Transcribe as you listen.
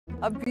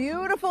A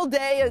beautiful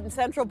day in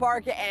Central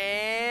Park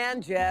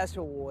and just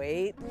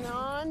waiting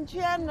on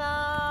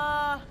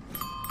Jenna.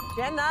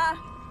 Jenna,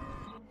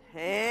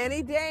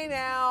 any day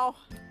now.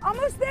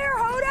 Almost there,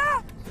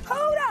 Hoda!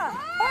 Hoda!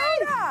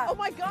 Hey! Hoda! Oh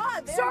my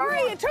God! Sorry,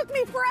 it took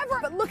me forever,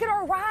 but look at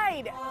our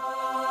ride.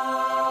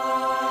 I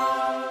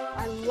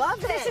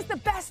love it. This is the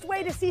best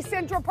way to see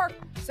Central Park.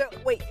 So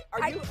wait,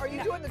 are you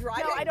doing the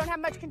driving? No, I don't have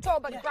much control,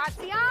 but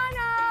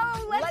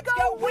Graziano, let's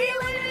go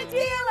wheeling and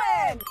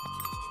dealing.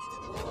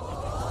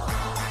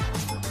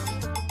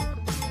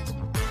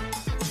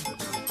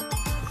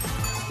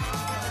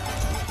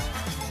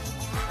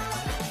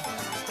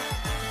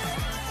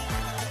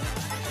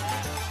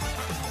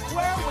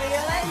 We're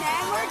wheeling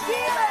and we're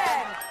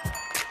dealing.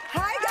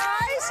 Hi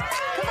guys,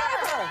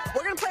 come over.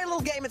 We're gonna play a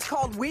little game. It's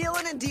called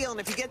Wheelin' and Dealin'.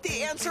 If you get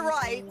the answer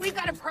right, We've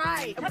got a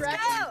prize. let's go.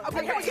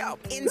 Okay, here we go.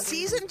 In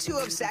season 2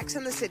 of Sex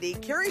and the City,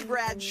 Carrie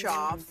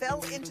Bradshaw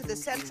fell into the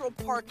Central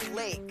Park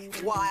Lake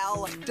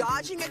while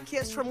dodging a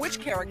kiss from which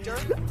character?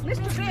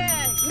 Mr. Big.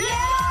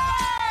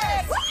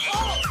 Yes!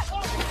 Oh.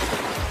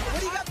 What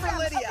do you got for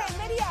Lydia?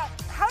 Okay, Lydia,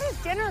 how does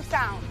dinner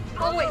sound?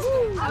 Always.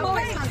 I'm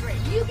always hungry.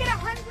 You get a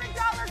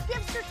 $100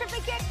 gift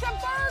certificate to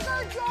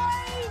Burger Joint. Oh,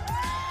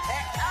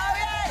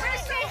 yeah! We're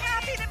so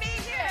happy to be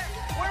here.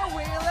 We're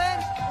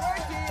wheeling,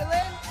 we're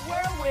dealing,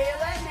 We're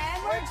wheeling and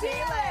we're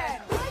dealing.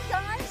 Hi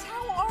guys,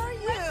 how are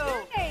you?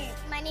 What's your name?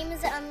 My name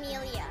is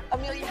Amelia.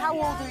 Amelia, how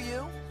old are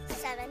you?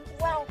 7.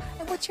 Well,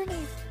 and what's your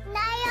name?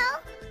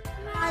 Niall.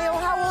 Niall,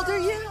 how old are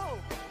you?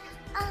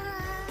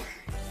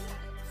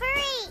 3.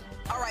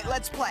 All right,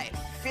 let's play.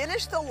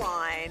 Finish the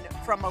line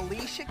from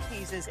Alicia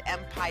Keys'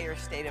 Empire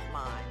State of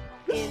Mind.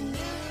 In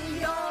New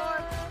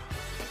York,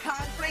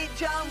 concrete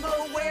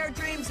jungle where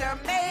dreams are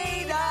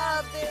made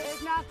of.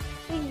 There's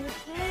nothing you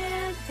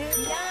can't do.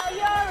 Now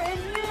you're in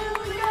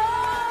New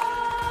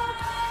York.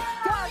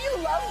 Don't you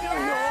love New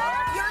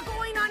York? You're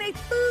going on a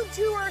food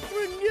tour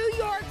through New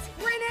York's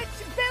Greenwich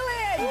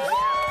Village.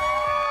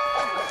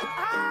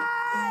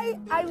 Hi,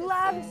 I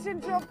love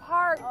Central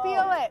Park.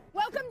 Feel it.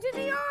 Welcome to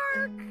New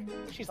York.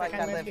 She's like,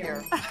 I live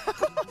here. Hi,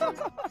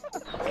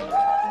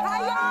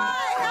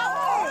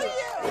 How are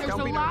you? There's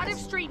a lot of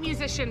street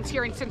musicians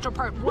here in Central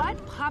Park.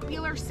 What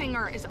popular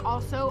singer is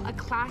also a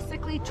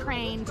classically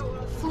trained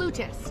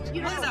flutist?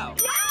 You don't know.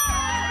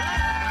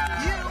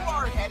 You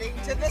are heading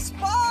to the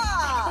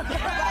spa.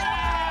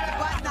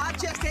 But not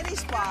just any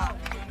spa.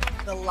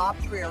 The La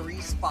Prairie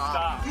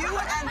Spa. Stop. You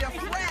and a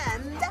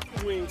friend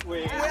will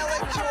enjoy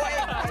a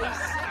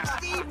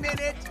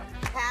 60-minute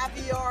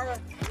caviar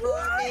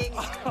burning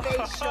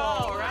facial.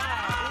 All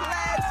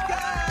right. Let's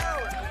go.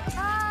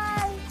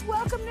 Hi,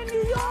 welcome to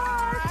New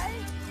York.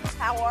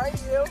 How are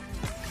you?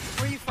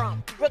 Where are you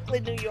from?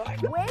 Brooklyn, New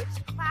York.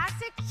 Which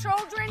classic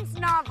children's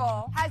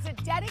novel has a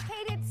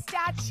dedicated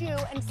statue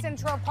in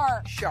Central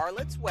Park?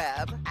 Charlotte's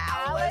Web,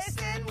 Alice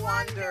in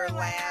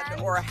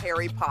Wonderland, or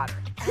Harry Potter?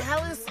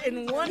 Alice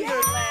in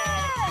Wonderland.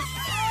 Yes!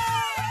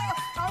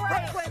 All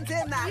right. Brooklyn's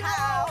in the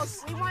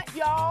house. We want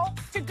y'all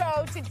to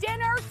go to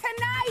dinner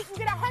tonight and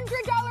get a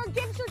 $100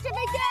 gift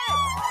certificate.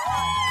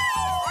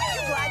 Aren't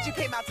you glad you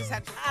came out to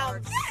Central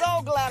Park? I'm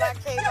so glad I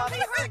came out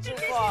to Central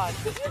Park.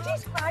 Did you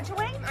just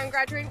graduate? I'm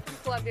graduating from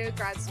Columbia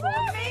grad school.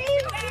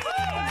 Amazing.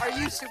 Are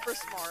you super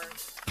smart?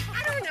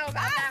 I don't know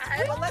about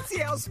that. Well, let's see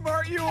how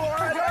smart you are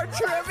at our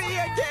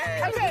trivia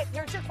game. Okay,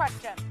 here's your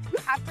question.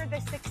 After the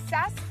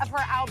success of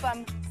her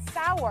album,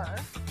 Sour,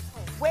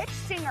 which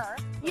singer,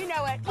 you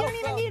know it, you don't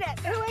even need it.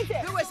 Who is it?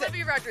 Who is it?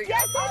 Olivia Rodrigo.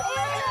 Yes, it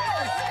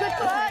is! Good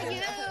for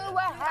you,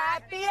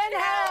 happy and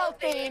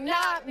healthy,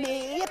 not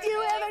me, if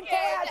you ever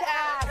care to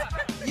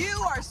ask.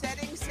 You are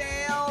setting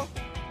sail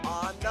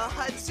on the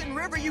Hudson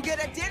River. You get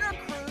a dinner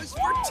cruise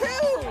for 2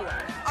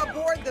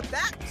 aboard the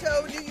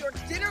Bateau New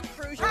York's dinner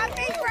cruise.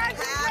 Happy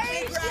graduation!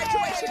 Happy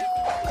graduation!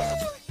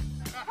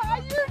 How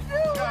you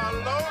doing?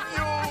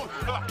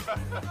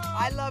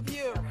 I love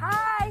you.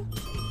 Hi.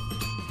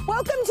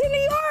 Welcome to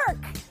New York.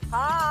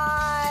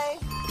 Hi.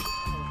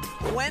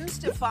 Gwen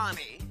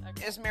Stefani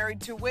is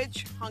married to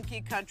which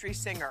hunky country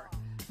singer?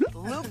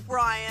 Luke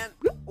Bryan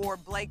or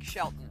Blake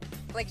Shelton?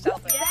 Blake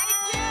Shelton.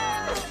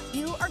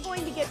 You are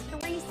going to get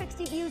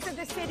 360 views of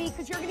the city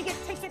because you're going to get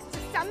tickets to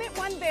Summit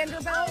One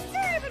Vanderbilt.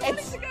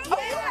 It's-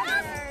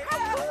 Yes.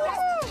 How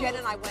cool. Jen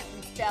and I went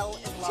and fell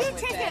in love 2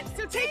 with tickets, it.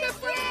 so take a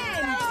friend.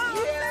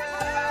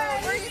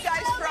 Yeah. Where are you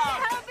guys from?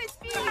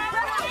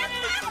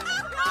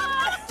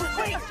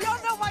 Wait, you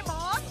don't know my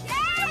mom?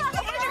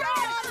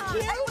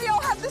 And we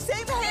all have the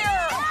same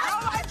hair.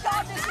 Oh my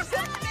God, this is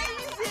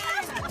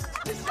amazing.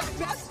 This is the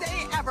best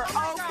day ever.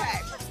 Okay,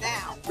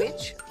 now,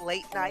 which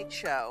late night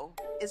show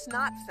is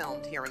not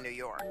filmed here in New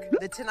York?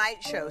 The Tonight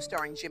Show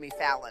starring Jimmy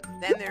Fallon.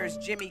 Then there's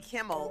Jimmy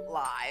Kimmel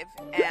Live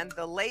and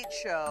The Late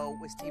Show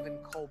with Stephen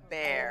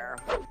Colbert.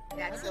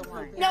 That's the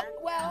one. No,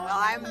 well,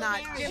 I'm not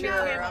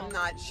sure. I'm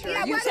not sure.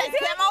 Yeah, You what said is it?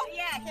 Kimmel?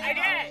 Yeah, I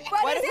did.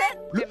 What is it?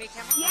 Jimmy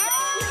Kimmel.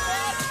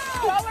 yes.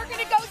 Well, we're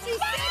going to go see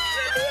Six the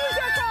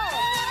Musical.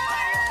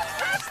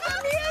 That's the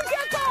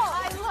musical. I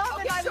love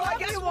it. Okay, so I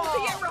guess we'll be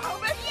at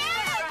Rehoboth? Yes.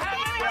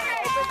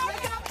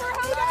 Look out for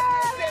Hoda.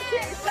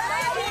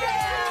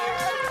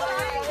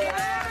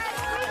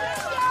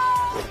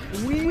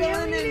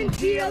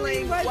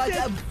 dealing was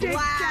a big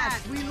blast.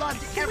 success. We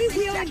loved Can every we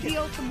wheel and second.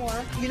 deal some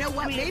more? You know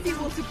what? Maybe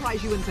we'll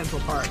surprise you in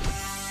Central Park.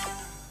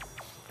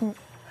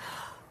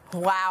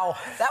 Wow,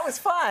 that was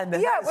fun.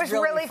 Yeah, it was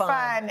really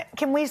fun.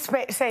 Can we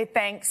say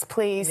thanks,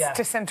 please,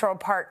 to Central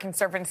Park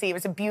Conservancy? It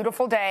was a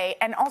beautiful day.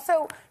 And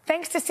also,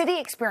 thanks to City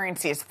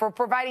Experiences for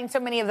providing so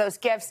many of those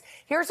gifts.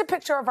 Here's a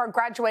picture of our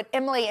graduate,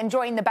 Emily,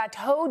 enjoying the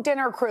Bateau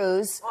dinner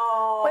cruise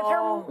with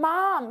her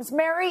moms,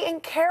 Mary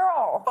and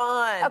Carol.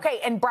 Fun.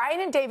 Okay, and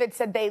Brian and David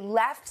said they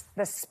left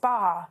the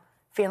spa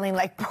feeling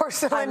like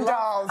porcelain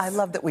dolls. I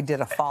love that we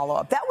did a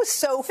follow-up. That was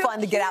so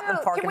fun to get out in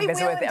the park and visit with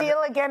them. Can we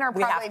wheel and deal again or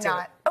We probably have to.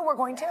 not? Oh, we're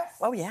going to?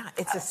 Oh, yeah.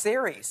 It's a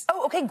series.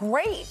 Oh, okay,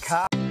 great.